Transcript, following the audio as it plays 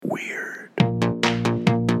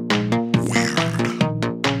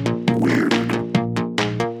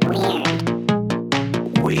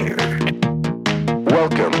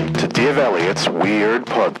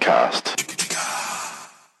Podcast.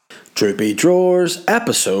 Droopy Drawers,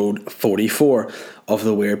 episode 44 of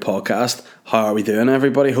the Weird Podcast. How are we doing,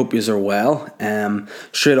 everybody? Hope yous are well.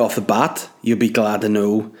 Straight off the bat, you'll be glad to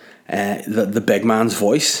know that the big man's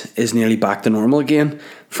voice is nearly back to normal again.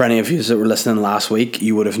 For any of you that were listening last week,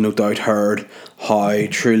 you would have no doubt heard how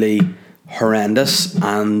truly horrendous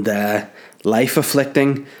and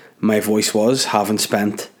life-afflicting my voice was, having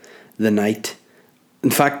spent the night,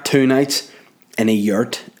 in fact 2 nights, in a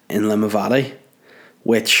yurt in Limavady,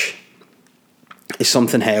 which is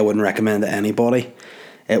something I wouldn't recommend to anybody.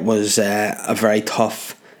 It was a very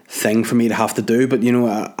tough thing for me to have to do, but you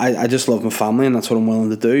know, I just love my family and that's what I'm willing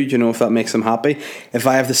to do, you know, if that makes them happy. If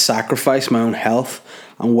I have to sacrifice my own health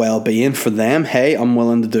and well-being for them, hey, I'm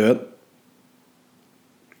willing to do it.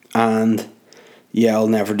 And yeah, I'll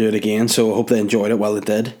never do it again, so I hope they enjoyed it while they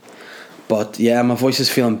did. But yeah, my voice is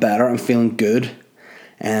feeling better, I'm feeling good.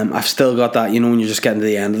 I've still got that, you know, when you're just getting to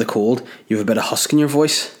the end of the cold, you have a bit of husk in your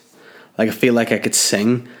voice. Like, I feel like I could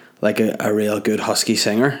sing like a real good husky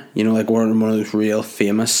singer, you know, like one of those real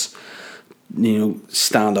famous, you know,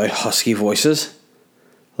 standout husky voices,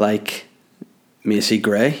 like Macy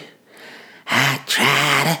Gray. I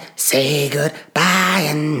try to say goodbye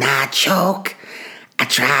and not choke. I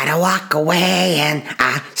try to walk away and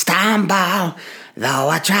I stumble. Though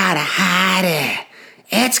I try to hide it,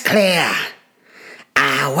 it's clear.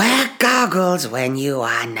 I wear goggles when you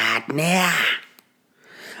are not near.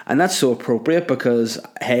 And that's so appropriate because,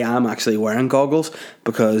 hey, I'm actually wearing goggles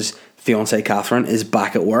because fiancée Catherine is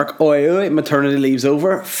back at work. Oi, maternity leave's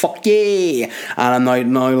over. Fuck yeah. And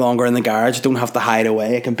I'm no longer in the garage. I don't have to hide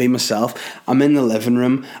away. I can be myself. I'm in the living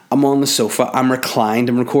room. I'm on the sofa. I'm reclined.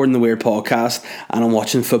 I'm recording the Weird Podcast and I'm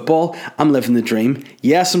watching football. I'm living the dream.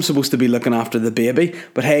 Yes, I'm supposed to be looking after the baby,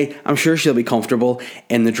 but hey, I'm sure she'll be comfortable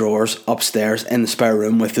in the drawers upstairs in the spare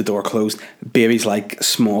room with the door closed. Babies like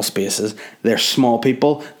small spaces. They're small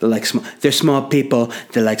people. They're small people.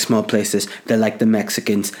 They like small places. They're like the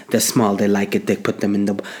Mexicans. They're small. They like it. They put them in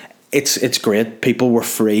the. It's great. People were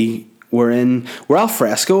free. We're al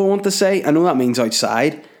fresco. I want to say. I know that means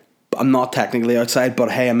outside. I'm not technically outside,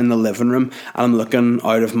 but hey, I'm in the living room and I'm looking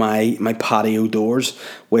out of my patio doors,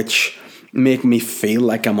 which make me feel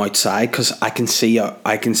like I'm outside because I can see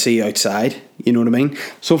outside. You know what I mean?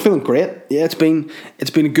 So I'm feeling great. Yeah, it's been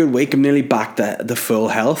a good week. I'm nearly back to the full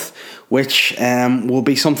health, which will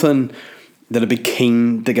be something that I'd be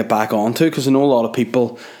keen to get back onto because I know a lot of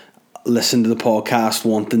people listen to the podcast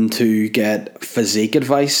wanting to get physique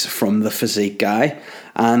advice from the physique guy.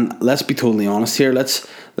 And let's be totally honest here. Let's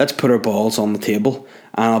put our balls on the table.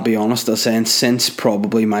 And I'll be honest, I'm saying since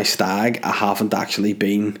probably my stag, I haven't actually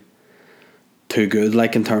been too good,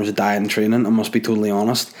 like in terms of diet and training. I must be totally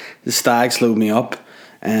honest. The stag slowed me up.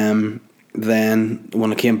 Then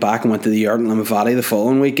when I came back and went to the yurt in Limavady the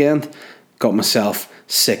following weekend, got myself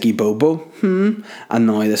sicky bobo. And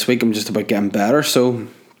now this week I'm just about getting better. So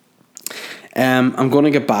I'm going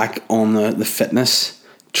to get back on the fitness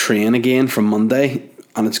train again from Monday,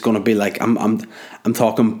 and it's going to be like I'm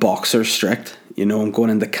talking boxer strict. You know, I'm going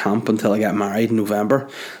into camp until I get married in November,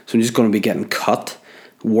 so I'm just going to be getting cut,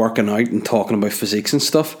 working out and talking about physiques and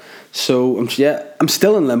stuff. So I'm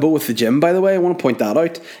still in limbo with the gym, by the way. I want to point that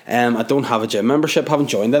out. I don't have a gym membership, haven't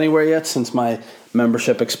joined anywhere yet since my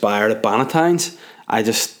membership expired at Bannatynes. I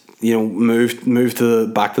just, you know,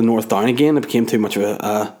 moved back to North Down again. It became too much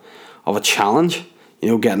of a challenge, you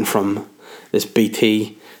know, getting from this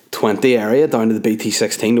BT 20 area down to the BT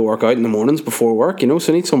 16 to work out in the mornings before work, you know,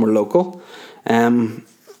 so I need somewhere local. And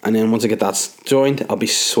then once I get that joined, I'll be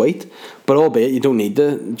sweet. But albeit, you don't need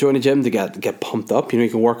to join a gym to get pumped up. You know,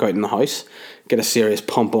 you can work out in the house, get a serious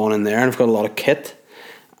pump on in there, and I've got a lot of kit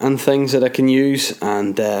and things that I can use.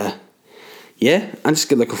 And yeah, I'm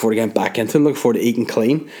just looking forward to getting back into it. I'm looking forward to eating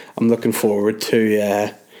clean. I'm looking forward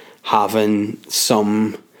to having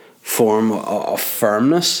some form of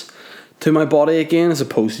firmness to my body again, as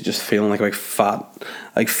opposed to just feeling like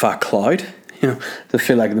fat cloud. You know, to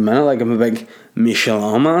feel like at the minute like I'm a big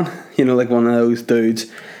Michelin man. You know, like one of those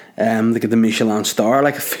dudes. They get the Michelin star.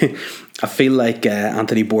 Like I feel like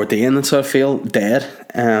Anthony Bourdain. That's how I feel, dead.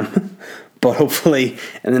 But hopefully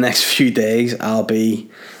in the next few days I'll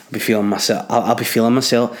be feeling myself. I'll be feeling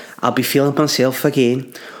myself. I'll be feeling myself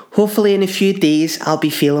again. Hopefully in a few days I'll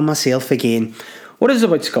be feeling myself again. What is it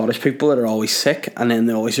about Scottish people that are always sick and then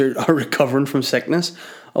they always are recovering from sickness?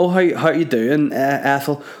 Oh, how you doing,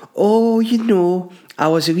 Ethel? Oh, you know, I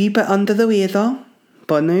was a wee bit under the weather,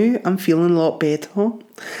 but now I'm feeling a lot better.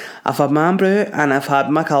 I've had Man Brew and I've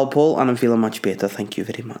had my Calpol and I'm feeling much better, thank you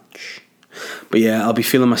very much. But yeah, I'll be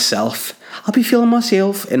feeling myself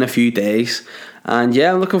in a few days, And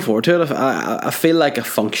yeah, I'm looking forward to it. I feel like I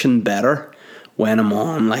function better when I'm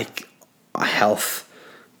on like a health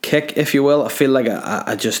kick, if you will. I feel like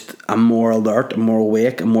I'm more alert, I'm more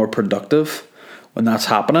awake, I'm more productive when that's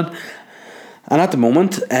happening. And at the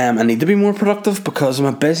moment, I need to be more productive because I'm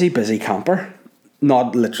a busy camper.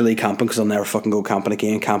 Not literally camping, because I'll never fucking go camping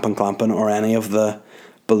again, camping, clamping, or any of the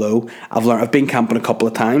below. I've been camping a couple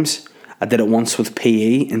of times. I did it once with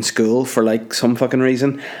PE in school for like some fucking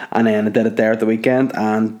reason, and then I did it there at the weekend,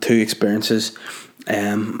 and 2 experiences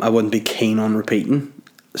I wouldn't be keen on repeating.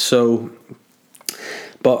 So,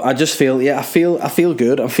 but I just feel, I feel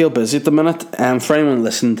good. I feel busy at the minute. For anyone who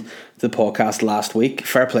listened to the podcast last week,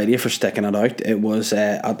 fair play to you for sticking it out. It was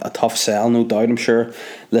a tough sell, no doubt. I'm sure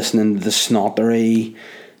listening to the snottery,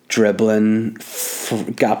 dribbling,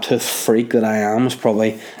 gap tooth freak that I am was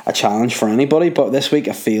probably a challenge for anybody. But this week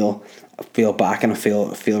I feel back and I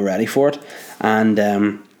feel ready for it. And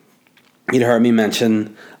you'd heard me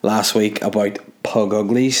mention last week about Pug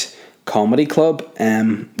Uglies Comedy Club.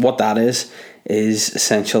 What that is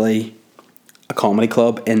essentially a comedy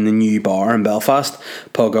club in the new bar in Belfast,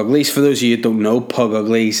 Pug Uglies. For those of you who don't know, Pug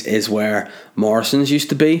Uglies is where Morrison's used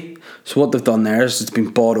to be. So what they've done there is it's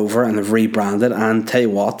been bought over and they've rebranded, and tell you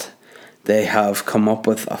what, they have come up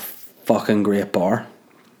with a fucking great bar.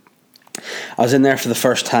 I was in there for the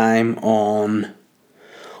first time on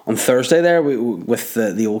Thursday there with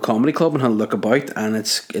the old comedy club, and had a look about, and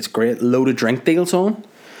it's great. Load of drink deals on,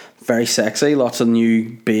 very sexy, lots of new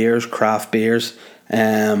beers, craft beers,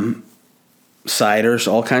 ciders,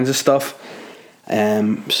 all kinds of stuff.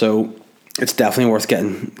 So it's definitely worth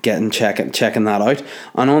checking that out.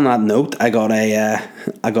 And on that note, I got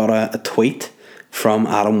a tweet from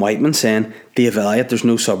Adam Whiteman saying, "The Elliot, there's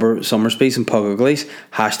no Summersby's and Pug Uglies.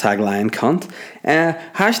 #lion cunt.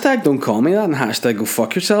 Hashtag don't call me that, and hashtag go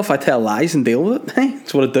fuck yourself. I tell lies and deal with it. Hey,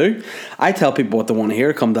 that's what I do. I tell people what they want to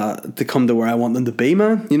hear, come to where I want them to be,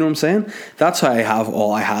 man. You know what I'm saying? That's how I have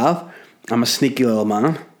all I have. I'm a sneaky little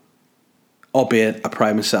man. Albeit I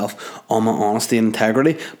pride myself on my honesty and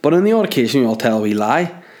integrity. But on the odd occasion I'll tell a wee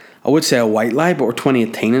lie. I would say a white lie, but we're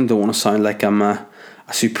 2018 and don't want to sound like I'm a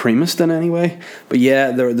supremacist in any way. But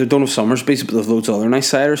yeah, they don't have Summersby's, but there's loads of other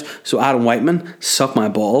nice ciders. So Adam Whiteman, suck my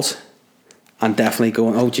balls. And definitely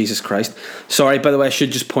going, oh Jesus Christ. Sorry, by the way, I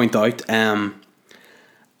should just point out,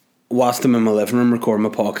 whilst I'm in my living room recording my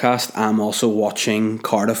podcast, I'm also watching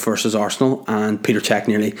Cardiff versus Arsenal, and Peter Cech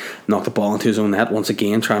nearly knocked the ball into his own net once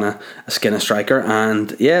again, trying to skin a striker,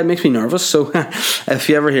 and yeah, it makes me nervous. So if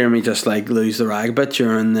you ever hear me just like lose the rag a bit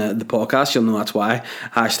during the podcast, you'll know that's why.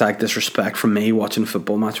 Hashtag disrespect from me watching a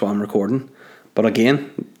football match while I'm recording. But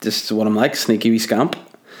again, this is what I'm like, sneaky wee scamp.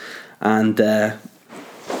 And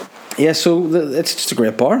yeah, so it's just a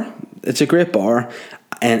great bar. It's a great bar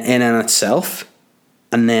in itself.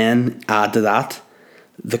 And then add to that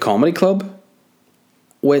the comedy club,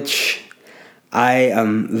 which I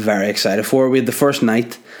am very excited for. We had the first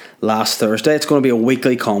night last Thursday. It's going to be a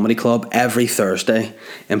weekly comedy club every Thursday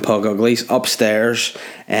in Pug Uglies upstairs.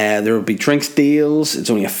 There will be drinks deals. It's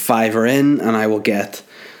only a £5 in, and I will get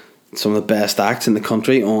some of the best acts in the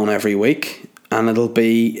country on every week, and it'll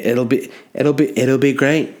be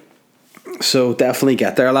great. So definitely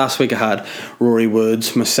get there. Last week I had Rory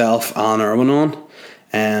Woods, myself, Alan Irwin on.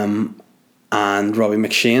 And Robbie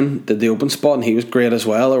McShane did the open spot, and he was great as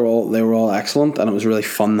well. They were all excellent, and it was a really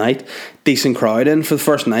fun night. Decent crowd in for the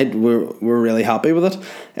first night. We're really happy with it.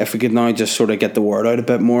 If we could now just sort of get the word out a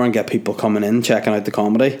bit more and get people coming in, checking out the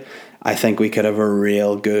comedy, I think we could have a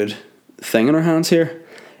real good thing in our hands here.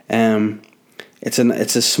 It's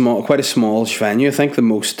quite a smallish venue. I think the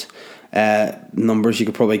most numbers you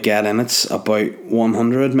could probably get in, it's about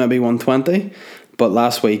 100, maybe 120. But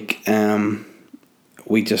last week,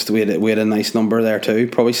 we had a nice number there too,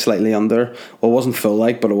 probably slightly under. Well, it wasn't full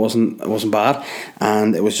but it wasn't bad,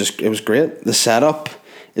 and it was great. The setup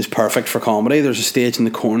is perfect for comedy. There's a stage in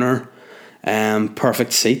the corner,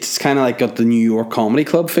 perfect seats. It's kind of like got the New York Comedy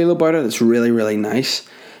Club feel about it. It's really, really nice.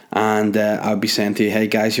 And I'd be saying to you, hey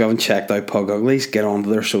guys, you haven't checked out Pug Uglies, get onto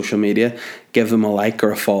their social media, give them a like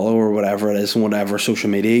or a follow or whatever it is, and whatever social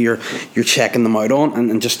media you're checking them out on,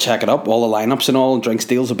 and just check it up. All the lineups and all drinks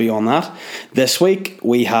deals will be on that. This week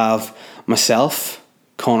we have myself,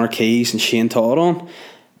 Connor Keys, and Shane Todd on.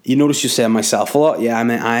 You notice you say myself a lot. Yeah, I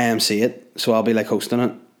mean I MC it, so I'll be like hosting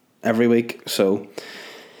it every week. So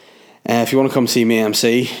if you want to come see me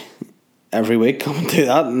MC every week, come and do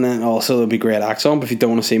that. And then also there'll be great acts on. But if you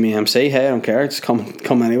don't want to see me MC, hey, I don't care, just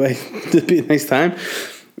come anyway. It'll be a nice time.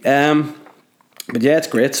 But yeah, it's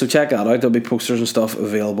great, so check that out. There'll be posters and stuff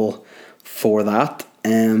available for that.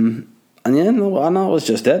 And yeah, no, and that was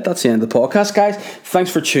just it. That's the end of the podcast, guys.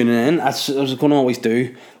 Thanks for tuning in. I was going to always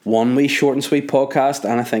do one wee short and sweet podcast,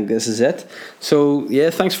 and I think this is it. So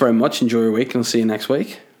yeah, thanks very much. Enjoy your week, and I'll see you next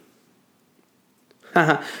week.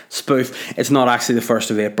 Haha, spoof. It's not actually the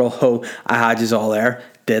 1st of April. Oh, I had yous all there,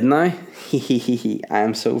 didn't I? I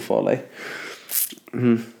am so funny.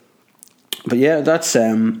 But yeah, that's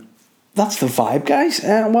the vibe, guys.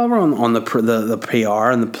 While we're on the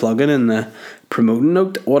PR and the plugging and the promoting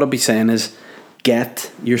note, what I'll be saying is get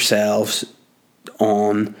yourselves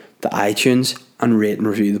on the iTunes and rate and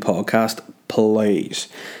review the podcast, please.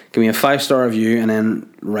 Give me a 5-star review and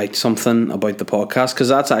then write something about the podcast, because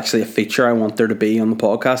that's actually a feature I want there to be on the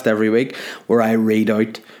podcast every week, where I read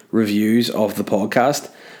out reviews of the podcast.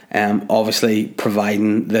 Obviously,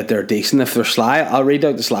 providing that they're decent. If they're sly, I'll read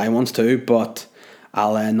out the sly ones too, but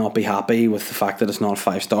I'll not be happy with the fact that it's not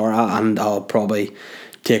 5-star, and I'll probably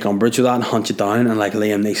take umbrage with that and hunt you down, and like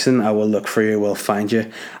Liam Neeson, I will look for you, will find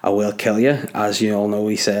you, I will kill you, as you all know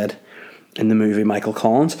he said in the movie Michael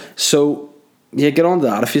Collins. So yeah, get on to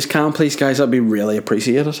that if you can, please, guys. That'd be really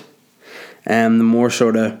appreciated. The more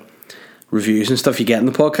sort of reviews and stuff you get in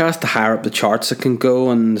the podcast, the higher up the charts it can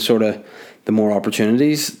go, and sort of the more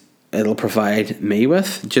opportunities it'll provide me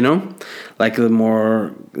with, do you know? Like the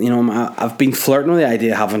more, I've been flirting with the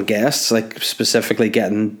idea of having guests, like specifically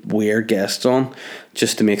getting weird guests on,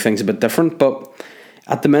 just to make things a bit different. But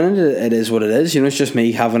at the minute, it is what it is. It's just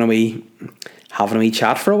me having a wee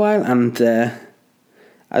chat for a while, and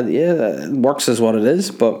it works as what it is.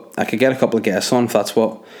 But I could get a couple of guests on if that's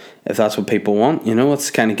what people want. It's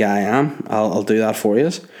the kind of guy I am. I'll do that for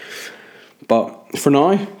you. But for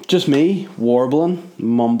now, just me warbling,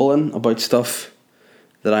 mumbling about stuff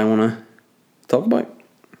that I want to talk about.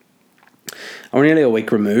 I'm nearly a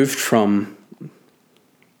week removed from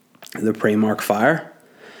the Primark fire,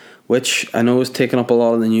 which I know has taken up a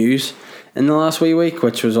lot of the news in the last week,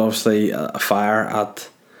 which was obviously a fire at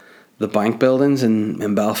the bank buildings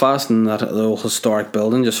in Belfast, and that the old historic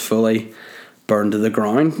building just fully burned to the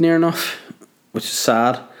ground near enough, which is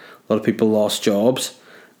sad. A lot of people lost jobs,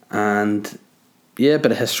 and yeah, a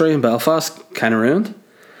bit of history in Belfast kind of ruined. And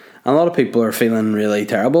a lot of people are feeling really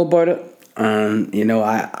terrible about it, and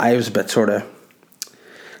I was a bit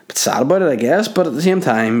sad about it, I guess, but at the same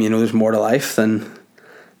time, there's more to life than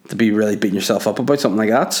to be really beating yourself up about something like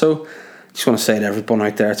that. So I just want to say to everyone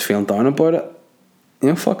out there that's feeling down about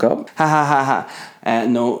it, fuck up. Ha ha ha ha.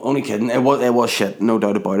 No, only kidding. It was shit, no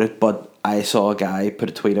doubt about it. But I saw a guy put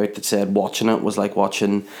a tweet out that said watching it was like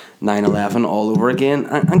watching 9/11 all over again.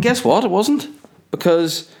 And guess what? It wasn't.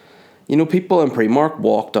 Because, people in Primark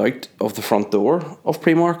walked out of the front door of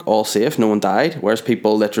Primark all safe, no one died, whereas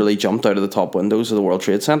people literally jumped out of the top windows of the World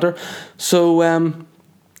Trade Center. So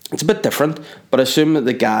it's a bit different, but I assume that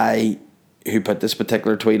the guy who put this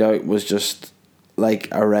particular tweet out was just like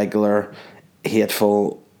a regular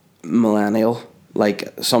hateful millennial,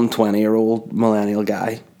 like some 20-year-old millennial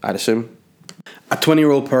guy, I'd assume. A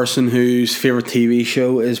 20-year-old person whose favourite TV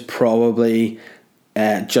show is probably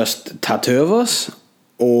just Tattoo of Us,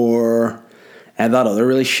 or that other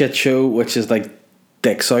really shit show which is like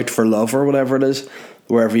Dicks Out for Love or whatever it is,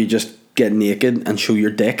 wherever you just get naked and show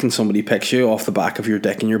your dick and somebody picks you off the back of your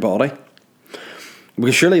dick in your body.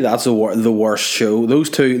 Because surely that's the worst show. Those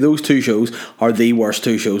two shows are the worst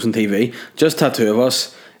two shows on TV. Just Tattoo of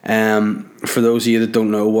Us, for those of you that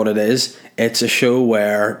don't know what it is, it's a show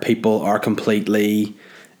where people are completely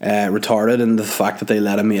retarded in the fact that they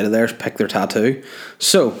let a mate of theirs pick their tattoo.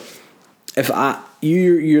 So if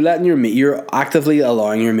you're actively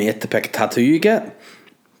allowing your mate to pick a tattoo you get,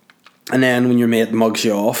 and then when your mate mugs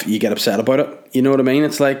you off, you get upset about it. You know what I mean?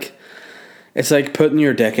 It's like putting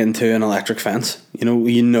your dick into an electric fence.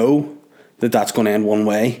 You know that's going to end one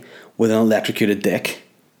way, with an electrocuted dick.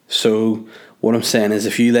 So what I'm saying is,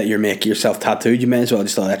 if you let your mate get yourself tattooed, you may as well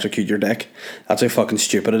just electrocute your dick. That's how fucking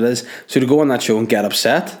stupid it is. So to go on that show and get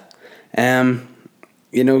upset,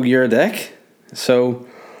 you're a dick. So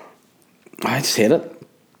I just hate it.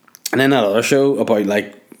 And then that other show about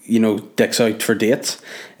dicks out for dates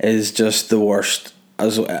is just the worst,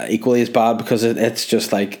 as equally as bad, because it's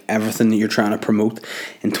just like everything that you're trying to promote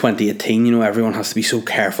in 2018. Everyone has to be so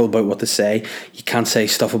careful about what to say. You can't say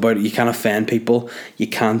stuff about it. You can't offend people. You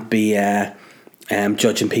can't be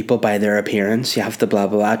judging people by their appearance. You have to blah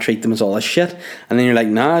blah blah, treat them as all this shit. And then you're like,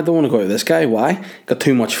 nah, I don't want to go with this guy. Why? Got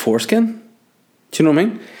too much foreskin. Do you know what I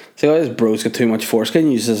mean? So this bro's got too much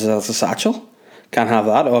foreskin, uses it as a satchel. Can't have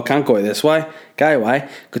that. Oh, I can't go this way. Guy, why?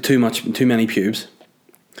 Got too many pubes.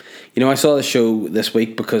 I saw the show this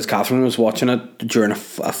week because Catherine was watching it during a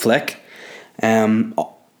flick.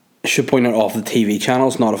 should point out off the TV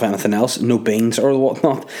channels, not of anything else, no beans or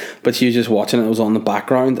whatnot. But she was just watching it. It was on the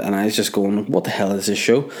background, and I was just going, "What the hell is this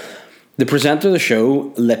show?" The presenter of the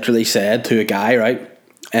show literally said to a guy, right,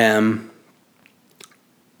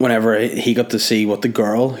 whenever he got to see what the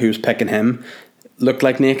girl who was picking him looked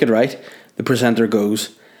like naked, right, the presenter goes,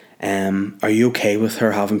 "Are you okay with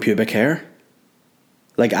her having pubic hair?"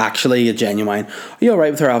 Like, actually a genuine, "Are you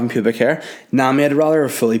alright with her having pubic hair?" Nah, mate, I'd rather her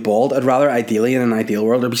fully bald. I'd rather, ideally, in an ideal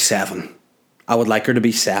world, there'd be 7. I would like her to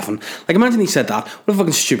be 7. Like, imagine he said that. What a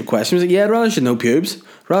fucking stupid question. He was like, "Yeah, I'd rather she had no pubes.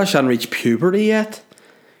 I'd rather she hadn't reached puberty yet."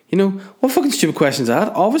 You know, what fucking stupid question is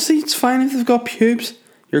that? Obviously, it's fine if they've got pubes.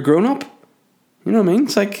 You're grown up. You know what I mean?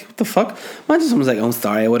 It's like, what the fuck? Imagine someone's like, "Oh,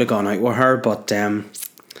 sorry, I would have gone out with her, but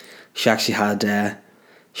she actually had,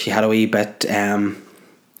 she had a wee bit,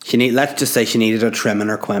 let's just say she needed a trim in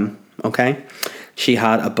her quim, okay? She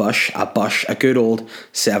had a bush, a good old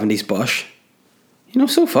 70s bush." You know,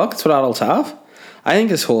 so fuck, it's what adults have. I think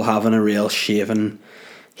this whole having a real shaven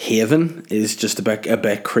haven is just a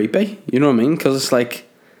bit creepy. You know what I mean? Because it's like,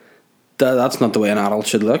 that's not the way an adult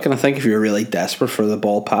should look. And I think if you're really desperate for the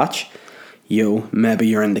bald patch, maybe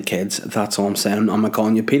you're into kids. That's all I'm saying. I'm not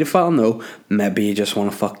calling you a paedophile, no. Maybe you just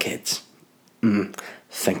want to fuck kids.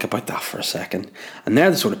 Think about that for a second. And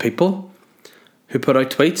they're the sort of people who put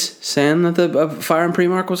out tweets saying that the fire in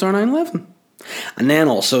Primark was our 9/11. And then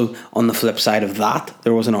also, on the flip side of that,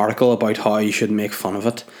 there was an article about how you shouldn't make fun of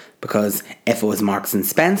it, because if it was Marks and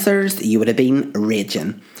Spencer's, you would have been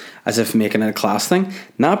raging. As if making it a class thing.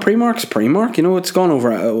 Nah, Primark's Primark. You know, it's gone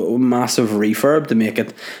over a massive refurb to make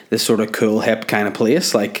it this sort of cool, hip kind of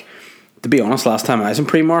place. Like, to be honest, last time I was in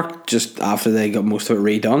Primark, just after they got most of it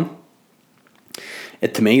redone,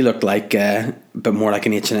 it to me looked like a bit more like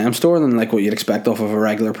an H&M store than like what you'd expect off of a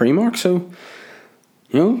regular Primark. So,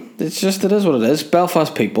 you know, it is what it is.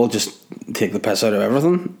 Belfast people just take the piss out of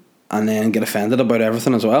everything and then get offended about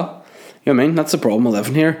everything as well. You know what I mean? That's the problem with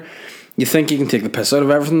living here. You think you can take the piss out of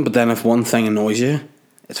everything, but then if one thing annoys you,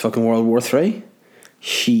 it's fucking World War 3.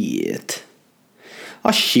 Shit.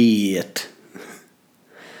 Oh, shit.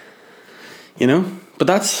 You know? But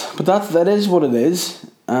that is what it is.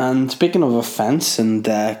 And speaking of offence and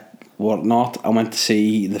whatnot, I went to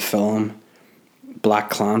see the film Black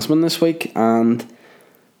Klansman this week, and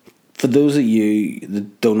for those of you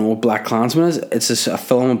that don't know what Black Klansman is, it's a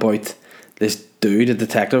film about this dude, a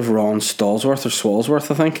detective, Ron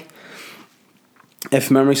Stallsworth, I think,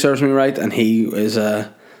 if memory serves me right, and he was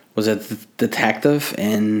a detective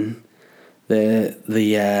in the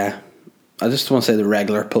I just want to say the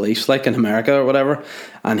regular police, like in America or whatever,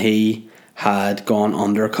 and he had gone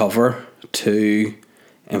undercover to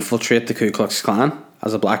infiltrate the Ku Klux Klan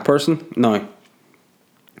as a black person. Now,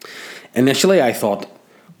 initially I thought,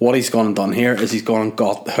 what he's gone and done here is he's gone and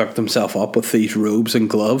hooked himself up with these robes and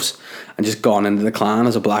gloves and just gone into the Klan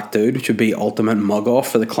as a black dude, which would be ultimate mug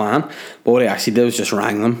off for the Klan. But what he actually did was just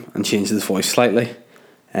rang them and changed his voice slightly,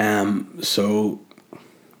 so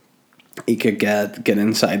he could get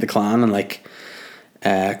inside the Klan and like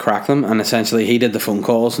crack them. And essentially he did the phone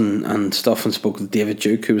calls and stuff and spoke with David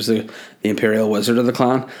Duke, who was the Imperial Wizard of the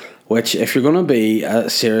Klan. Which, if you're going to be a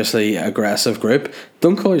seriously aggressive group,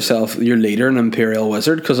 don't call yourself your leader an Imperial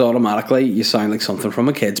Wizard, because automatically you sound like something from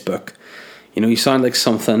a kid's book. You know, you sound like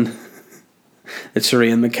something that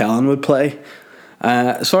Ciarán McKellen would play.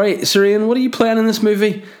 Sorry, Ciarán, what are you playing in this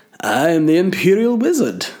movie? I am the Imperial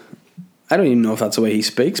Wizard. I don't even know if that's the way he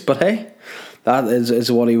speaks, but hey, that is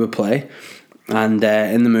what he would play. And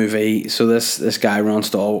in the movie, so this guy, Ron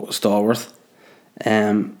Stallworth,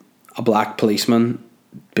 a black policeman,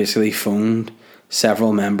 basically phoned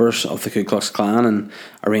several members of the Ku Klux Klan and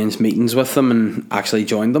arranged meetings with them and actually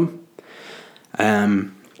joined them.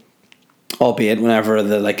 Albeit whenever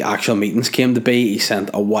the like actual meetings came to be, he sent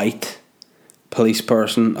a white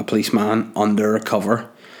policeman undercover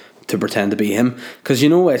to pretend to be him. Because you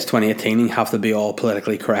know it's 2018, you have to be all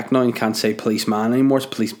politically correct now. You can't say policeman anymore, it's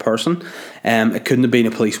police person. It couldn't have been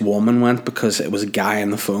a police woman went because it was a guy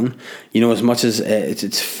on the phone. You know, as much as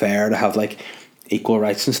it's fair to have like equal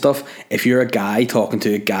rights and stuff, if you're a guy talking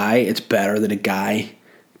to a guy, it's better that a guy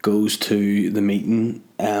goes to the meeting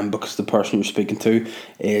because the person you're speaking to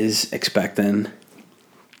is expecting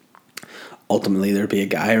ultimately there to be a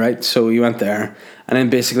guy, right? So you went there, and then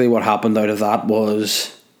basically what happened out of that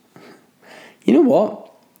was, you know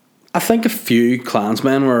what, I think a few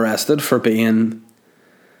Klansmen were arrested for being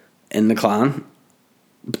in the Klan,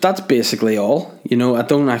 but that's basically all. You know, I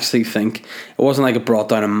don't actually think it wasn't like it brought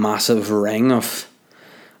down a massive ring of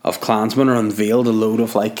Klansmen or unveiled a load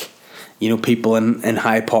of like people in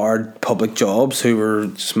high-powered public jobs who were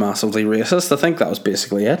just massively racist. I think that was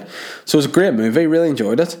basically it. So it was a great movie, really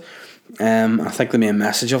enjoyed it. I think the main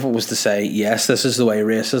message of it was to say, yes, this is the way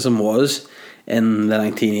racism was in the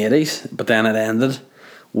 1980s, but then it ended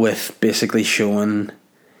with basically showing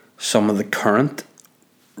some of the current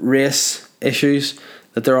race issues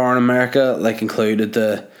that there are in America, like included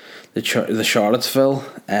the Charlottesville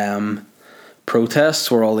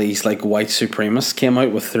protests, where all these like white supremacists came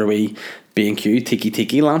out with their wee B&Q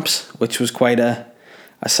tiki lamps, which was quite a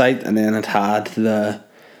sight. And then it had the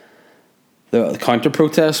counter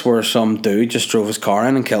protest where some dude just drove his car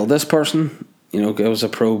in and killed this person. It was a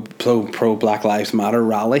pro Black Lives Matter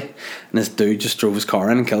rally, and this dude just drove his car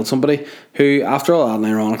in and killed somebody who, after all that,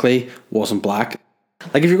 ironically, wasn't black.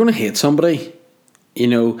 Like, if you're going to hate somebody,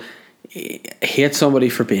 hate somebody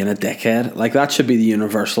for being a dickhead. Like, that should be the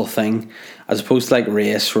universal thing, as opposed to like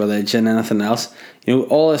race, religion, anything else.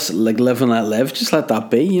 All this like live and let live, just let that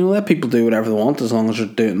be. Let people do whatever they want as long as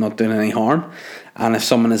they're not doing any harm. And if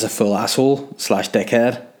someone is a full asshole /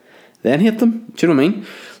 dickhead, then hate them. Do you know what I mean?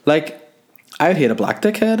 Like, I would hate a black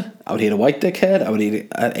dickhead. I would hate a white dickhead. I would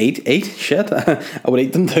eat shit. I would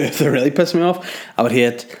eat them too if they really piss me off. I would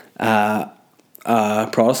hate a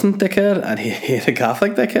Protestant dickhead. I'd hate a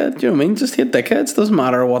Catholic dickhead. Do you know what I mean? Just hate dickheads. Doesn't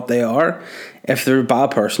matter what they are. If they're a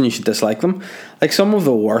bad person, you should dislike them. Like, some of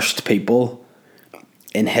the worst people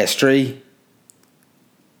in history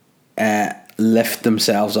lift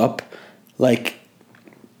themselves up, like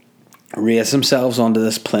raise themselves onto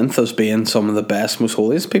this plinth as being some of the best, most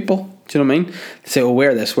holiest people. Do you know what I mean? They say, oh,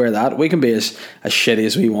 wear this, wear that. We can be as shitty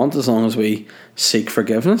as we want as long as we seek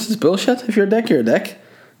forgiveness. It's bullshit. If you're a dick, you're a dick.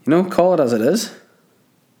 Call it as it is.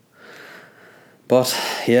 But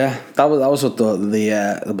yeah, that was what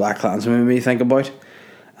the Black Klansman made me think about.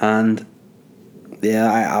 And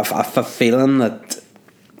yeah, I've a feeling that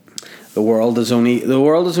the world is only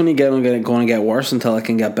going to get worse until it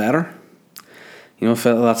can get better. I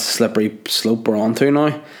feel like that's a slippery slope we're on to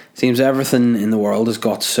now. Seems everything in the world has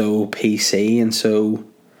got so PC and so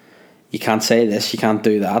you can't say this, you can't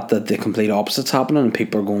do that the complete opposite's happening, and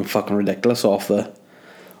people are going fucking ridiculous off the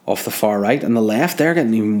far right. And the left, they're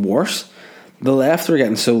getting even worse. The left are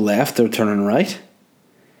getting so left they're turning right.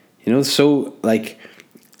 So like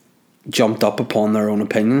jumped up upon their own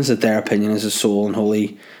opinions, that their opinion is a sole and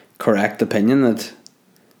wholly correct opinion, that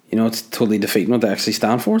it's totally defeating what they actually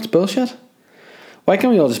stand for. It's bullshit. Why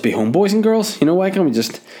can't we all just be homeboys and girls? Why can't we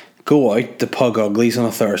just go out to Pug Uglies on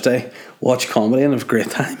a Thursday, watch comedy and have a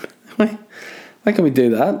great time? Why can't we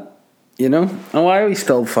do that? And why are we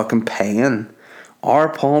still fucking paying our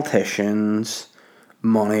politicians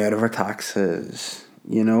money out of our taxes?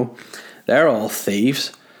 They're all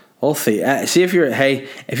thieves. All thieves. See, if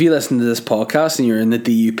you listen to this podcast and you're in the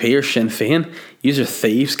DUP or Sinn Féin, yous are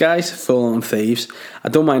thieves, guys. Full on thieves. I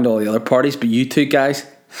don't mind all the other parties, but you two guys,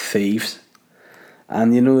 thieves.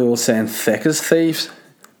 And the old saying, thick as thieves?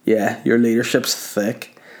 Yeah, your leadership's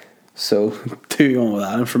thick. So, do on with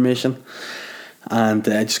that information. And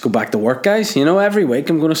just go back to work, guys. Every week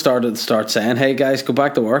I'm going to start saying, hey guys, go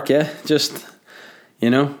back to work, yeah? Just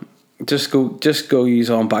go use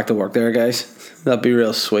on back to work there, guys. That'd be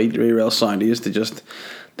real sweet, real sound to just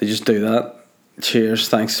do that. Cheers,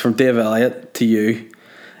 thanks. From Dave Elliott to you.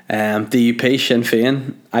 DUP, Sinn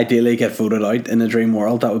Féin, ideally get voted out in a dream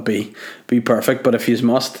world. That would be perfect. But if you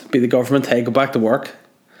must be the government, hey, go back to work.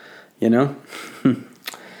 Yeah,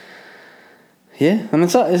 and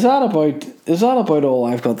is that about all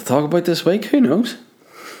I've got to talk about this week? Who knows?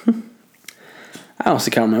 I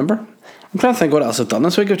honestly can't remember. I'm trying to think what else I've done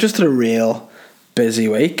this week. I've just had a real busy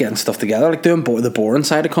week getting stuff together, like doing the boring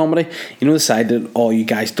side of comedy. The side that all you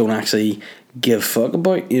guys don't actually give a fuck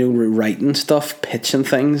about. Writing stuff, pitching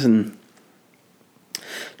things, and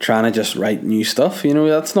trying to just write new stuff.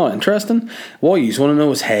 That's not interesting. What you want to know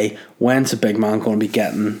is, hey, when's a big man going to be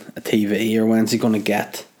getting a TV, or when's he going to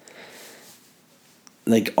get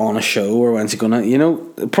like on a show, or when's he going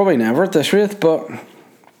to, probably never at this rate, but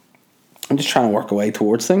I'm just trying to work away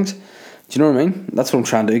towards things. Do you know what I mean? That's what I'm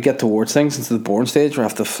trying to do, get towards things into the boring stage where I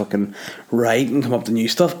have to fucking write and come up with new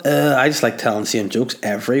stuff. I just like telling the same jokes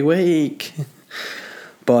every week.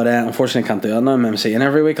 But unfortunately I can't do that now. I'm MCing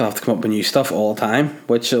every week. I'll have to come up with new stuff all the time,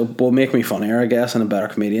 which will make me funnier, I guess, and a better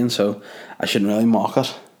comedian, so I shouldn't really mock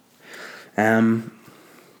it.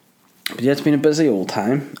 But yeah, it's been a busy old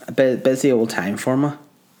time. Busy old time for me.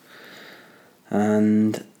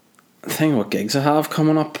 And think what gigs I have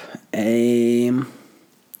coming up. I'm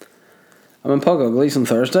in Pug Uglies on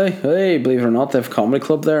Thursday. Hey, believe it or not, they have a comedy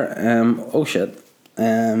club there. Oh shit.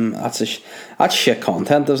 That's shit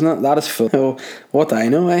content, isn't it? That is full. Oh, what do I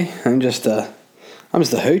know, eh? I'm just a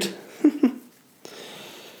hoot.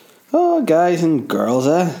 Oh, guys and girls,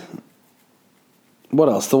 what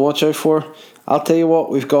else to watch out for? I'll tell you what,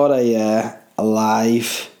 we've got a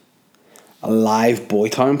live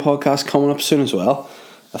Boytown podcast coming up soon as well.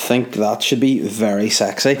 I think that should be very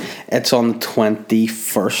sexy. It's on the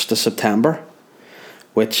 21st of September,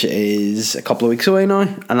 which is a couple of weeks away now,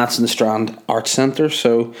 and that's in the Strand Arts Centre.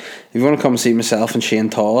 So if you want to come and see myself and Shane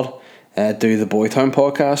Todd do the Boytown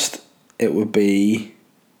podcast, it would be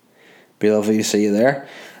lovely to see you there.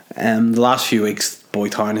 The last few weeks,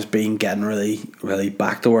 Boytown has been getting really, really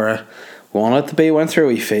back to where I wanted it to be. Went through a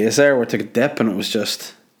wee phase there where I took a dip, and it was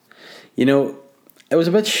just, it was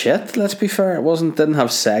a bit shit, let's be fair. It didn't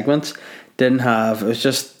have segments, it was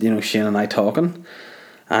just, Shane and I talking.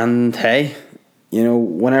 And hey,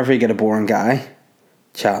 whenever you get a boring guy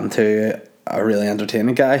chatting to a really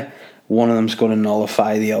entertaining guy, one of them's going to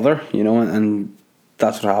nullify the other, and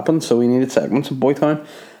that's what happened. So we needed segments of Boytown,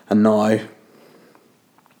 and now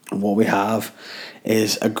what we have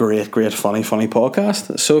is a great, funny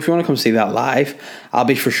podcast. So if you want to come see that live, I'll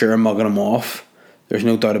be for sure mugging them off. There's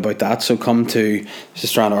no doubt about that. So come to the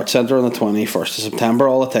Strand Arts Centre on the 21st of September.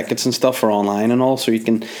 All the tickets and stuff are online and all, so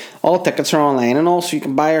all the tickets are online and all, so you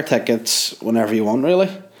can buy your tickets whenever you want, really.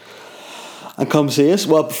 And come see us.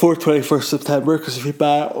 Well, before 21st September, because if you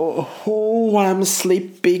buy, I'm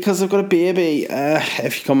sleepy because I've got a baby.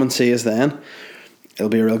 If you come and see us then, it'll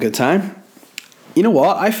be a real good time. You know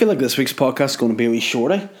what? I feel like this week's podcast is going to be a wee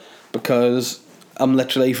shorty, because I'm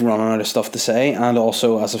literally running out of stuff to say, and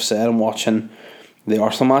also, as I've said, I'm watching the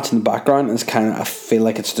Arsenal match in the background, and I feel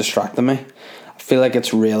like it's distracting me. I feel like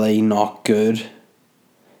it's really not good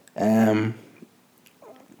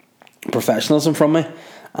professionalism from me,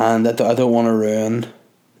 and I don't want to ruin,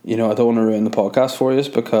 the podcast for you,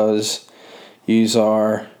 because yous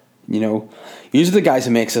are the guys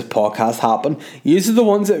who makes this podcast happen. Yous are the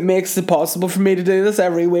ones that makes it possible for me to do this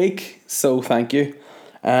every week. So thank you.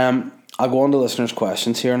 I'll go on to listeners'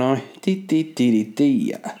 questions here now.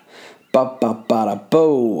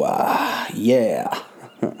 Ba-ba-ba-da-bo. Yeah.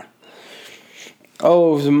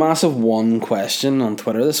 Oh, it was a massive one question on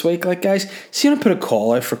Twitter this week. Like, guys, see when I put a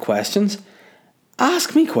call out for questions?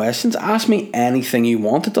 Ask me questions. Ask me anything you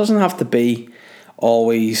want. It doesn't have to be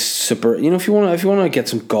always super. If you want to get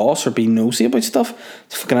some goss or be nosy about stuff,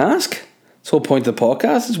 just fucking ask. That's the whole point of the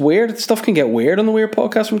podcast. It's weird. Stuff can get weird on the Weird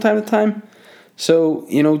Podcast from time to time. So,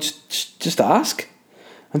 just ask.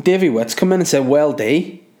 And Davey Witts come in and said, "Well,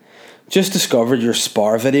 D, just discovered your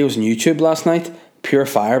Spar videos on YouTube last night. Pure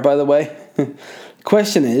fire, by the way." The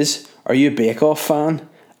question is, are you a Bake Off fan?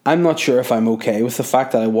 I'm not sure if I'm okay with the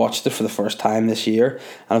fact that I watched it for the first time this year,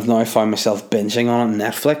 and I've now found myself binging on it on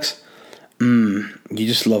Netflix. You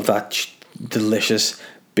just love that delicious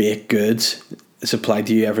baked goods supplied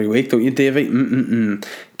to you every week, don't you, Davey?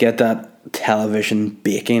 Get that television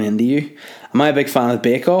baking into you. Am I a big fan of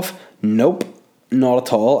Bake Off? Nope, not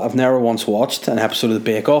at all. I've never once watched an episode of the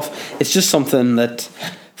Bake Off. It's just something that,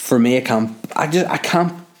 for me, I can't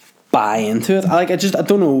buy into it. I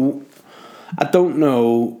don't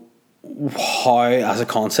know how, as a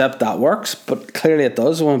concept, that works, but clearly it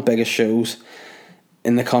does. One of the biggest shows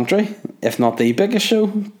in the country, if not the biggest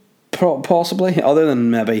show, possibly, other than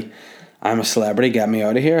maybe I'm a Celebrity, Get Me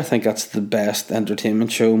Out of Here. I think that's the best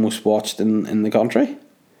entertainment show, most watched in the country.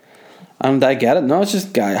 And I get it. No, it's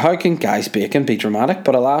just how can guys baking be dramatic?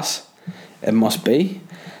 But alas, it must be.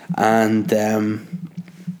 And I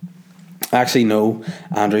actually know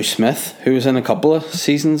Andrew Smith, who was in a couple of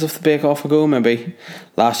seasons of the Bake Off ago, maybe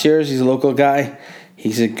last year's. He's a local guy.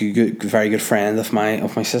 He's a very good friend of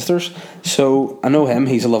my sister's. So I know him.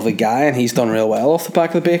 He's a lovely guy, and he's done real well off the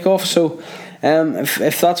back of the Bake Off. So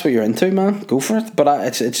if that's what you're into, man, go for it.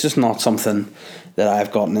 But it's just not something that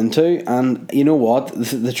I've gotten into. And you know what?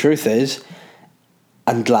 The truth is,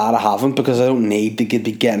 I'm glad I haven't, because I don't need to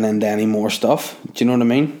be getting into any more stuff. Do you know what I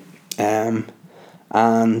mean?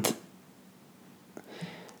 And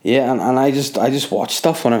yeah, and I just watch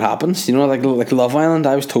stuff when it happens. Like Love Island.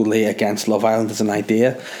 I was totally against Love Island as an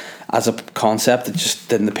idea, as a concept. It just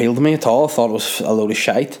didn't appeal to me at all. I thought it was a load of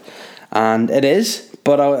shite, and it is.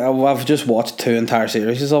 But I've just watched 2 entire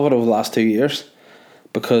series of it over the last 2 years,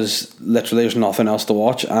 because literally there's nothing else to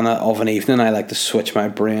watch. And of an evening, I like to switch my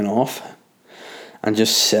brain off and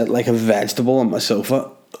just sit like a vegetable on my sofa.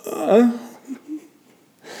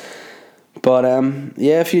 But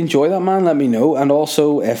yeah, if you enjoy that, man, let me know. And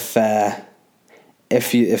also, if there's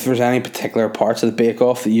any particular parts of the Bake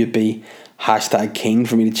Off that you'd be #keen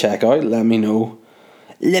for me to check out, let me know.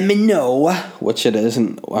 Let me know which it is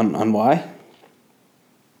and why.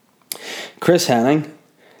 Chris Henning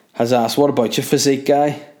has asked, "What about your physique,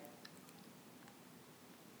 guy?"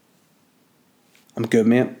 I'm good,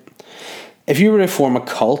 mate. If you were to form a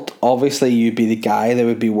cult, obviously you'd be the guy they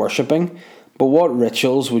would be worshipping, but what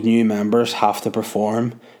rituals would new members have to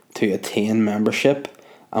perform to attain membership,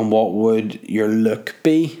 and what would your look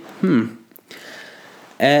be? I'm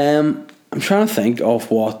trying to think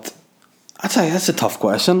of what... That's a tough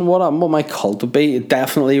question. What my cult would be? It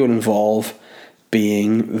definitely would involve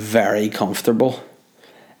being very comfortable.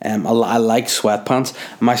 I like sweatpants.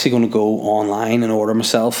 I'm actually going to go online and order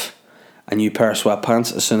myself a new pair of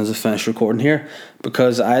sweatpants as soon as I finish recording here,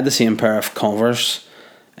 because I had the same pair of Converse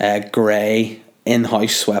grey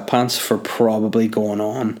in-house sweatpants for probably going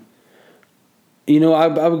on, I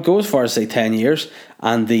would go as far as say 10 years,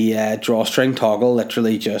 and the drawstring toggle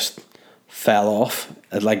literally just fell off.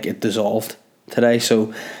 It dissolved today,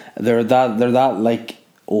 so they're that like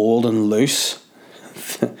old and loose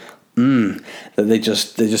that they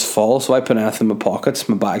just fall. So I put anything in my pockets,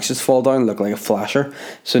 my bags just fall down, look like a flasher.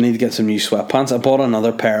 So I need to get some new sweatpants. I bought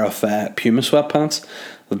another pair of Puma sweatpants.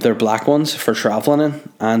 They're black ones for travelling in,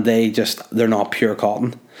 and they're not pure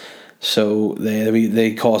cotton, so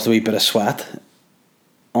they caused a wee bit of sweat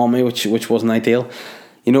on me, which wasn't ideal.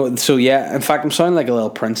 So yeah, in fact I'm sounding like a little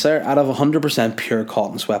prince there. I'd have 100% pure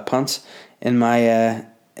cotton sweatpants in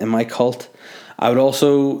my cult. I would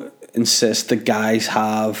also insist that guys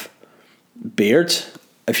have beards.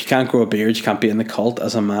 If you can't grow a beard, you can't be in the cult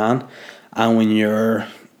as a man. And when you're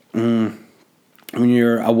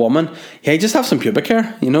a woman, just have some pubic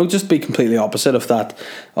hair. Just be completely opposite of that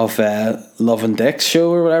of Love and Dick's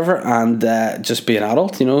show or whatever, and just be an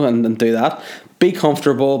adult, and do that. Be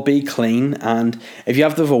comfortable, be clean, and if you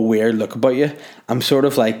have to have a weird look about you, I'm sort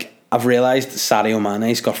of like, I've realised Sadio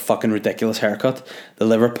Mane's got fucking ridiculous haircut. The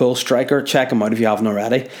Liverpool striker, check him out if you haven't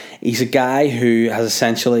already. He's a guy who has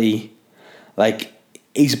essentially,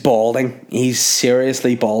 he's balding. He's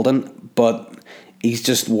seriously balding, but he's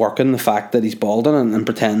just working the fact that he's balding and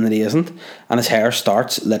pretending that he isn't. And his hair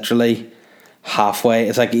starts literally halfway.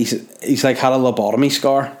 It's like he's like had a lobotomy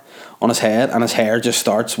scar on his head, and his hair just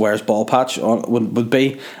starts where his bald patch would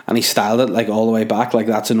be, and he styled it all the way back, like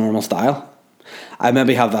that's a normal style. I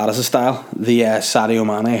maybe have that as a style, the Sadio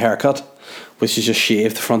Mane haircut, which is just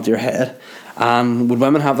shaved the front of your head. And would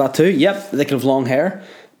women have that too? Yep, they could have long hair,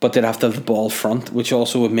 but they'd have to have the bald front, which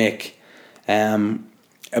also would make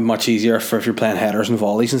it much easier for if you're playing headers and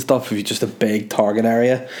volleys and stuff, if you just a big target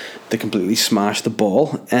area to completely smash the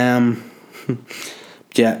ball.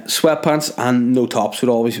 Yeah, sweatpants and no tops would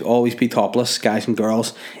always be topless. Guys and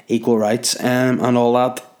girls, equal rights, and all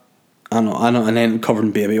that. I know, and then covered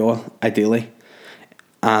in baby oil, ideally.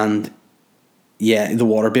 And yeah, the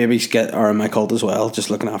water babies are in my cult as well, just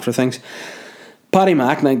looking after things. Paddy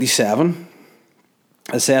Mac 97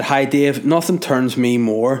 I said, "Hi Dave, nothing turns me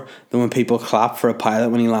more than when people clap for a pilot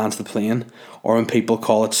when he lands the plane, or when people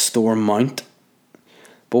call it storm mount.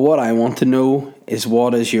 But what I want to know is,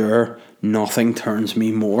 what is your nothing turns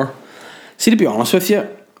me more?" See, to be honest with you,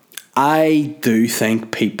 I do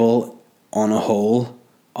think people on a whole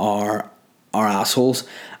are assholes,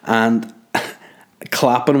 and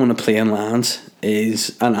clapping when a plane lands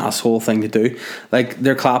is an asshole thing to do.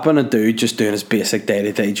 They're clapping a dude just doing his basic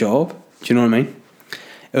day-to-day job. Do you know what I mean?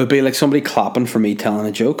 It would be like somebody clapping for me telling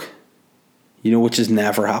a joke, which has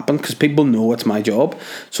never happened, because people know it's my job.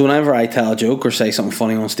 So whenever I tell a joke or say something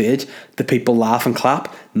funny on stage, do people laugh and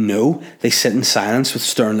clap? No, they sit in silence with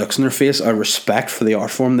stern looks on their face out of respect for the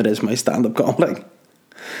art form that is my stand-up comedy.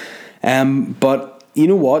 But you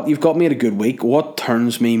know what? You've got me at a good week. What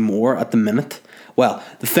turns me more at the minute? Well,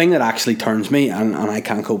 the thing that actually turns me and I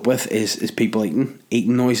can't cope with is people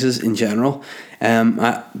eating noises in general.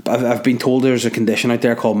 I've been told there's a condition out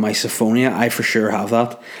there called misophonia. I for sure have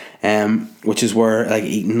that, which is where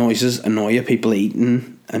eating noises annoy you. People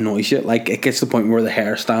eating annoys you. It gets to the point where the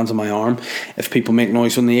hair stands on my arm if people make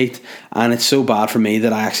noise when they eat, and it's so bad for me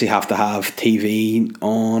that I actually have to have TV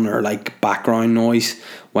on or background noise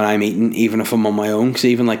when I'm eating, even if I'm on my own, because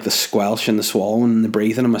even the squelch and the swallowing and the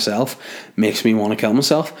breathing of myself makes me want to kill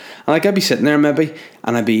myself. And I'd be sitting there maybe,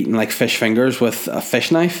 and I'd be eating fish fingers with a fish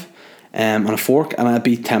knife and a fork, and I'd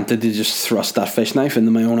be tempted to just thrust that fish knife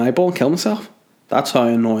into my own eyeball and kill myself. That's how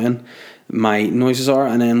annoying my noises are.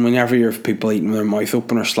 And then whenever you have people eating with their mouth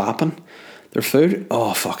open or slapping their food,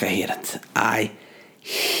 oh fuck, I hate it. I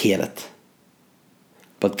hate it.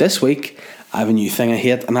 But this week I have a new thing I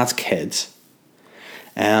hate, and that's kids.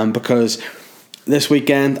 Because this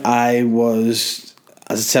weekend I was,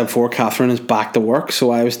 as I said before, Catherine is back to work,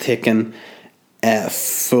 so I was taking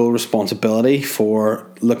full responsibility for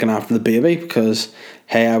looking after the baby, because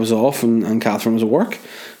I was off and Catherine was at work.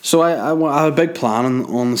 So I had a big plan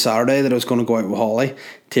on Saturday that I was going to go out with Holly,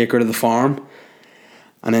 take her to the farm,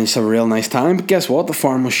 And then just have a real nice time. But guess what? The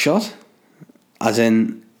farm was shut. As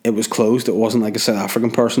in, it was closed. It wasn't like a South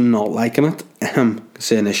African person not liking it.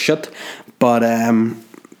 Saying it's shut. But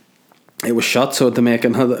it was shut, so I had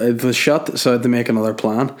to make another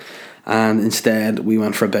plan. And instead we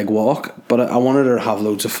went for a big walk. But I wanted her to have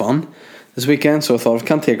loads of fun this weekend, so I thought, I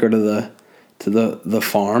can't take her to the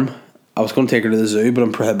farm. I was going to take her to the zoo, but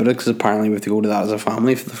I'm prohibited because apparently we have to go to that as a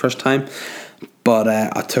family for the first time. But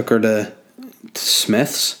I took her to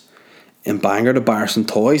Smith's in Bangor to buy her some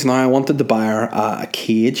toys. Now I wanted to buy her a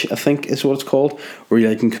cage, I think is what it's called, where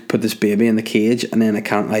you can put this baby in the cage and then it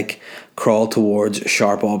can't like crawl towards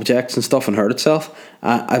sharp objects and stuff and hurt itself.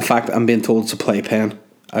 In fact, I'm being told it's a playpen.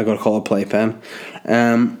 I got to call it a playpen.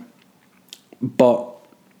 But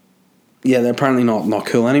yeah, they're apparently not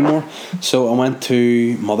cool anymore. So I went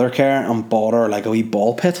to Mothercare and bought her like a wee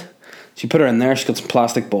ball pit. So you put her in there, she's got some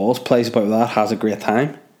plastic balls, plays about with that, has a great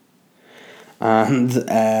time. And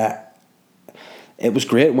it was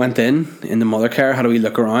great. Went in the Mothercare, had a wee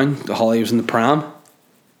look around. Holly was in the pram.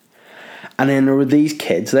 And then there were these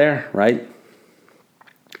kids there, right?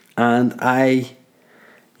 And I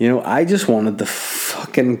just wanted to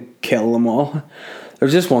fucking kill them all.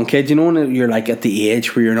 There's just one kid, when you're like at the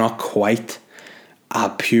age where you're not quite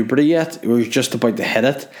at puberty yet, where you're just about to hit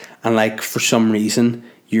it, and like for some reason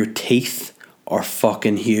your teeth are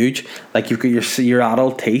fucking huge. Like you've got your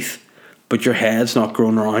adult teeth, but your head's not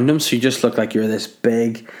growing around them, so you just look like you're this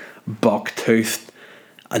big, buck-toothed,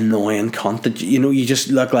 annoying cunt that you just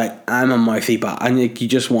look like I'm a mouthy bat, and you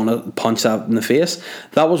just want to punch that in the face.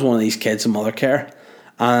 That was one of these kids in Mothercare,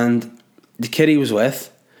 and the kid he was with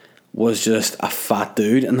was just a fat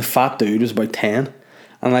dude, and the fat dude was about 10.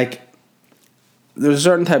 And like, there's a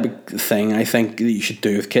certain type of thing I think that you should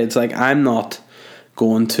do with kids. Like, I'm not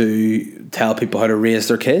going to tell people how to raise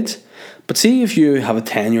their kids, but see if you have a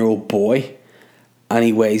 10-year-old boy and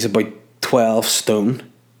he weighs about 12 stone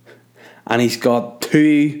and he's got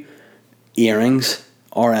 2 earrings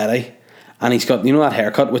already, and he's got that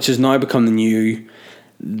haircut, which has now become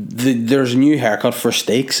there's a new haircut for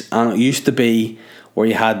steaks, and it used to be where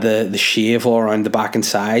you had the shave all around the back and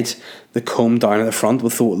sides, the comb down at the front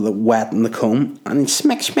with the wet and the comb, and then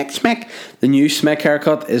smack. The new smack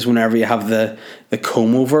haircut is whenever you have the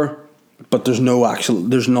comb over, but there's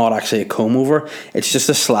not actually a comb over. It's just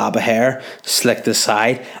a slab of hair slicked to the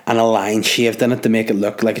side and a line shaved in it to make it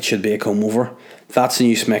look like it should be a comb over. That's the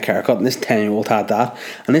new smack haircut, and this 10-year-old had that.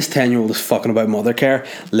 And this 10-year-old is fucking about Mothercare,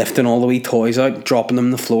 lifting all the wee toys out, dropping them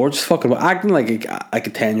on the floor, just fucking about, acting like a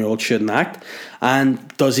 10-year-old shouldn't act. And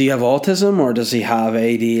does he have autism or does he have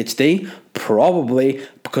ADHD? Probably,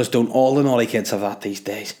 because don't all the naughty kids have that these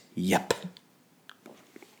days? Yep.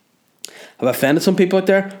 Have I offended some people out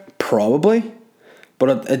there? Probably.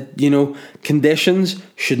 But conditions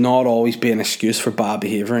should not always be an excuse for bad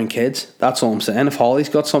behaviour in kids. That's all I'm saying. If Holly's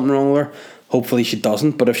got something wrong with her, hopefully she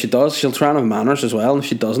doesn't. But if she does, she'll try and have manners as well. And if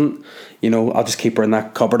she doesn't, I'll just keep her in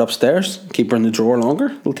that cupboard upstairs. Keep her in the drawer longer.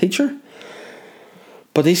 It'll teach her.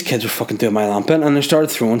 But these kids were fucking doing my lamp in, and they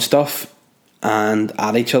started throwing stuff and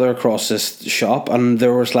at each other across this shop. And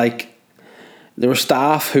there were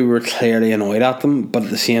staff who were clearly annoyed at them, but at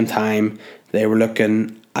the same time they were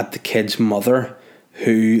looking at the kid's mother,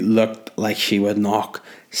 who looked like she would knock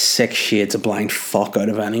 6 shades of blind fuck out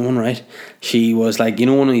of anyone, right? She was like,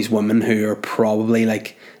 one of these women who are probably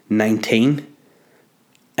like 19,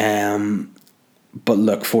 but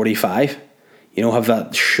look 45. Have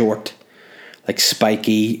that short, like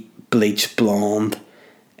spiky, bleached blonde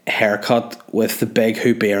haircut with the big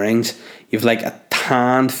hoop earrings. You've like a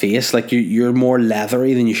tanned face, like you're more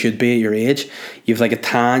leathery than you should be at your age. You've like a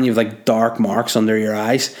tan, you've like dark marks under your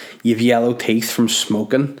eyes, you've yellow teeth from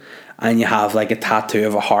smoking, and you have like a tattoo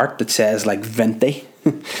of a heart that says like Venti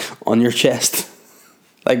on your chest.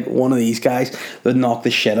 Like one of these guys would knock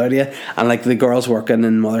the shit out of you. And like the girls working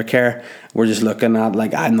in Mothercare were just looking at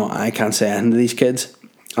like, I can't say anything to these kids.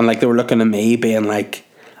 And like they were looking at me being like,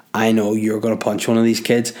 I know you're going to punch one of these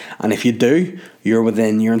kids, and if you do, you're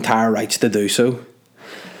within your entire rights to do so.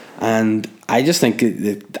 And I just think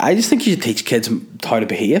you should teach kids how to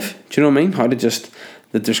behave. Do you know what I mean?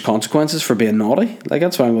 That there's consequences for being naughty. Like,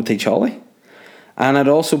 that's what I'm going to teach Holly. And I'd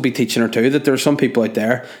also be teaching her too that there are some people out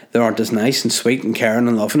there that aren't as nice and sweet and caring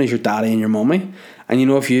and loving as your daddy and your mummy. And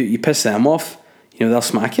if you piss them off, they'll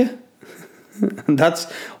smack you. And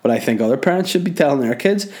that's what I think other parents should be telling their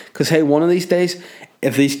kids. Because hey, one of these days,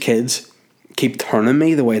 if these kids keep turning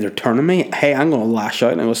me the way they're turning me, hey, I'm going to lash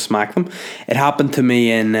out and I'm going to smack them. It happened to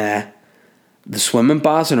me in the swimming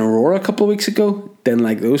baths in Aurora a couple of weeks ago. Didn't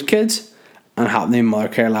like those kids. And it happened in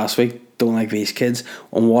Mothercare last week. don't like these kids.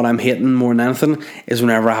 And what I'm hating more than anything is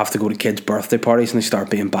whenever I have to go to kids' birthday parties and they start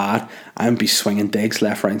being bad, I'm be swinging digs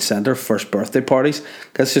left, right, and centre first birthday parties.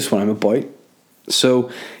 That's just what I'm about. So,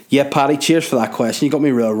 yeah, Paddy, cheers for that question. You got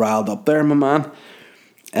me real riled up there, my man.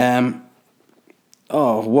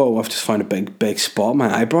 Oh, whoa, I've just found a big spot.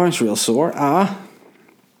 My eyebrow's real sore.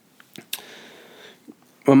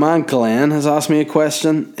 My man Glenn has asked me a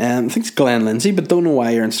question. I think it's Glenn Lindsay, but don't know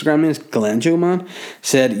why your Instagram name is Glenn Joe, man.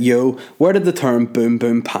 Said, yo, where did the term boom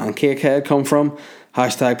boom pancake head come from?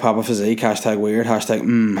 Hashtag Papa Physique, hashtag weird,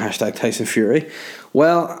 hashtag Tyson Fury.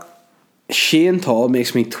 Well, Shane Todd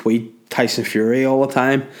makes me tweet Tyson Fury all the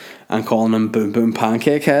time and calling him boom boom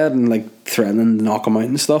pancake head and like threatening to knock him out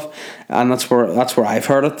and stuff. And that's where I've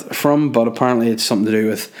heard it from, but apparently it's something to do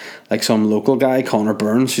with like some local guy, Connor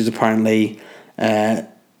Burns, who's apparently a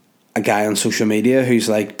guy on social media who's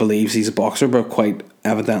like believes he's a boxer but quite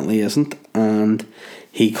evidently isn't, and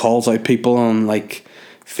he calls out people on like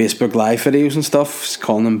Facebook live videos and stuff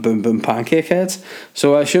calling them boom boom pancake heads.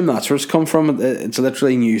 So I assume that's where it's come from. It's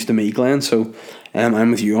literally news to me, Glenn, so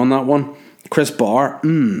I'm with you on that one. Chris Barr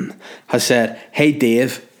has said, hey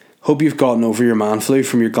Dave, hope you've gotten over your man flu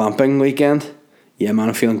from your glamping weekend. Yeah man,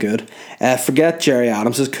 I'm feeling good. Forget Jerry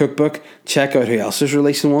Adams' cookbook, check out who else is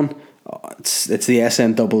releasing one. It's the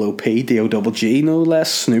SNOOP DOGG, no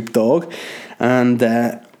less, Snoop Dogg, and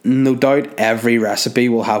no doubt every recipe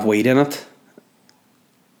will have weed in it.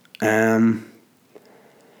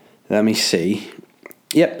 Let me see.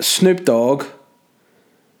 Yep, Snoop Dogg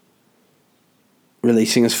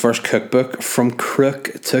releasing his first cookbook, From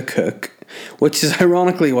Crook to Cook, which is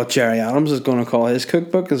ironically what Jerry Adams is going to call his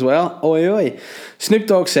cookbook as well. Oi oi. Snoop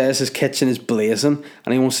Dogg says his kitchen is blazing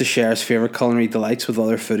and he wants to share his favourite culinary delights with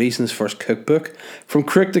other foodies in his first cookbook. From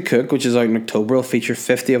Crook to Cook, which is out in October, will feature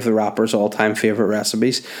 50 of the rapper's all-time favourite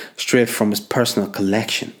recipes straight from his personal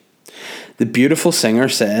collection. The beautiful singer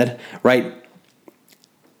said, right,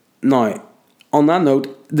 now, on that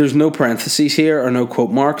note, there's no parentheses here or no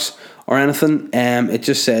quote marks or anything. It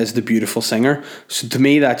just says the beautiful singer. So to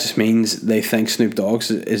me, that just means they think Snoop Dogg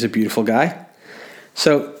is a beautiful guy.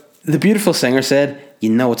 So the beautiful singer said, you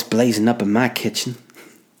know it's blazing up in my kitchen.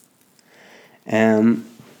 I'm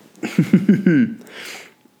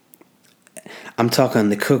talking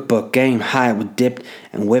the cookbook game high with dipped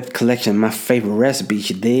and whipped collection of my favourite recipes,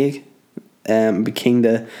 you dig? Be keen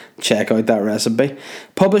to check out that recipe.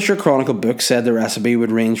 Publisher Chronicle Books said the recipe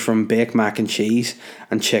would range from baked mac and cheese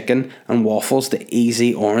and chicken and waffles to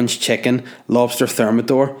easy orange chicken, lobster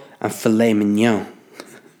thermidor and filet mignon.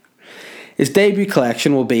 His debut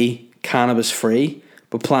collection will be cannabis free,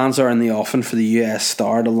 but plans are in the offing for the US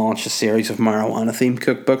Star to launch a series of marijuana themed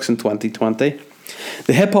cookbooks in 2020.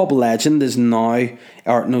 The hip hop legend is The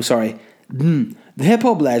hip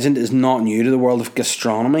hop legend is not new to the world of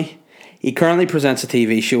gastronomy. He currently presents a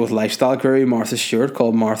TV show with lifestyle guru Martha Stewart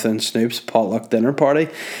called Martha and Snoop's Potluck Dinner Party,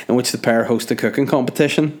 in which the pair host a cooking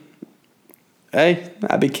competition. Hey,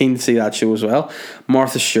 I'd be keen to see that show as well.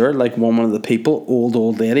 Martha Stewart, like one of the people,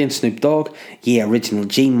 old lady, and Snoop Dogg, yeah, original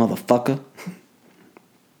G motherfucker.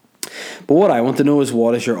 But what I want to know is,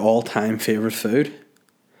 what is your all-time favourite food?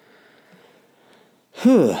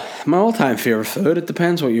 My all-time favourite food, it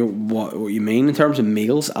depends what you mean in terms of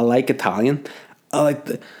meals. I like Italian.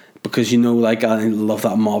 Because, you know, like, I love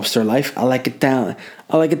that mobster life. I like Italians.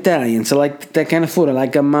 I like that kind of food. I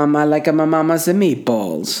like my mama's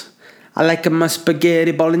meatballs. I like my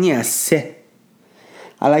spaghetti bolognese.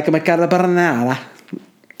 I like my carbonara.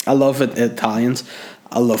 I love Italians.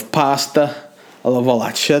 I love pasta. I love all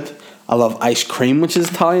that shit. I love ice cream, which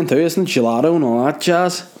is Italian too, isn't it? Gelato and all that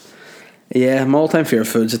jazz. Yeah, my all-time favourite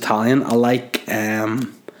food's Italian. I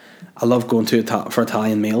love going for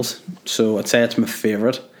Italian meals. So I'd say it's my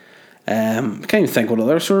favourite. I can't even think what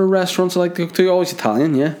other sort of restaurants I like to cook to. Always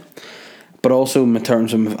Italian, yeah. But also in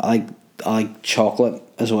terms of I like chocolate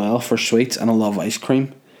as well for sweets, and I love ice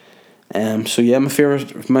cream. So yeah, my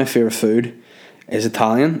favorite food is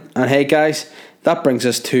Italian. And hey guys, that brings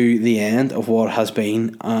us to the end of what has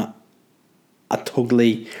been a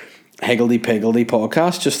totally higgledy-piggledy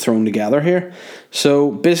podcast just thrown together here.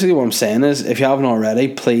 So basically what I'm saying is, if you haven't already,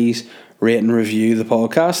 please rate and review the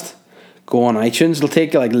podcast. Go on iTunes. It'll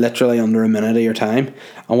take you like literally under a minute of your time,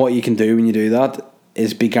 and what you can do when you do that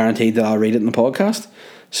is be guaranteed that I'll read it in the podcast.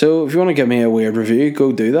 So if you want to give me a weird review,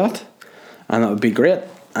 go do that, and that would be great.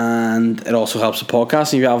 And it also helps the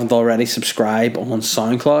podcast. If you haven't already, subscribe on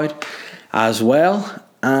SoundCloud as well,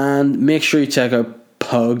 and make sure you check out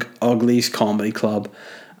Pug Uglies Comedy Club.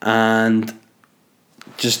 And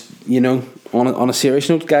just, you know, on a serious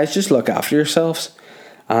note, guys, just look after yourselves,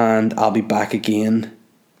 and I'll be back again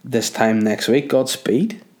this time next week.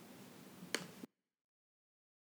 Godspeed.